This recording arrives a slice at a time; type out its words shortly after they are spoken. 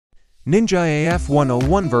Ninja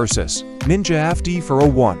AF101 vs. Ninja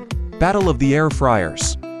FD401, Battle of the Air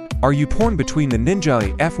Fryers. Are you torn between the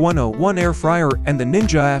Ninja AF101 Air Fryer and the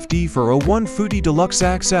Ninja FD401 Foodi Deluxe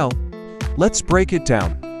XL? Let's break it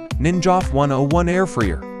down. Ninja AF101 Air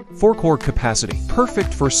Fryer, 4-core capacity,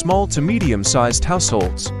 perfect for small to medium-sized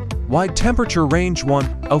households. Wide temperature range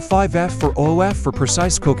 105F for OF for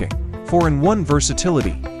precise cooking. 4-in-1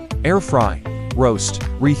 versatility. Air fry, roast,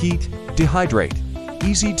 reheat, dehydrate.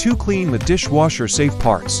 Easy to clean with dishwasher-safe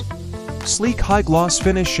parts. Sleek high-gloss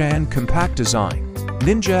finish and compact design.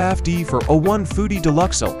 Ninja FD401 Foodi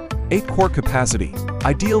Deluxe, 8-core capacity,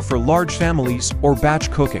 ideal for large families or batch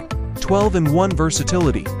cooking. 12-in-1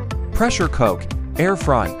 versatility. Pressure cook, air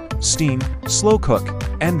fry, steam, slow cook,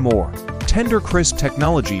 and more. TenderCrisp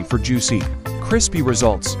Technology for juicy, crispy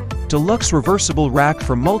results. Deluxe reversible rack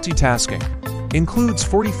for multitasking. Includes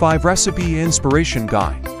 45 recipe inspiration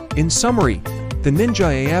guide. In summary, the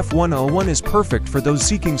Ninja AF101 is perfect for those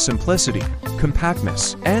seeking simplicity,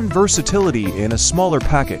 compactness, and versatility in a smaller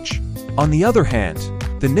package. On the other hand,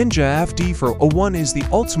 the Ninja FD401 is the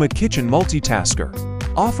ultimate kitchen multitasker,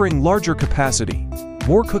 offering larger capacity,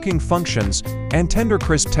 more cooking functions, and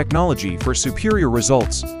TenderCrisp technology for superior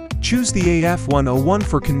results. Choose the AF101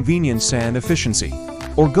 for convenience and efficiency,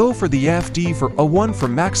 or go for the FD401 for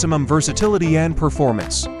maximum versatility and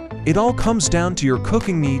performance. It all comes down to your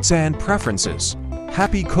cooking needs and preferences.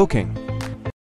 Happy cooking!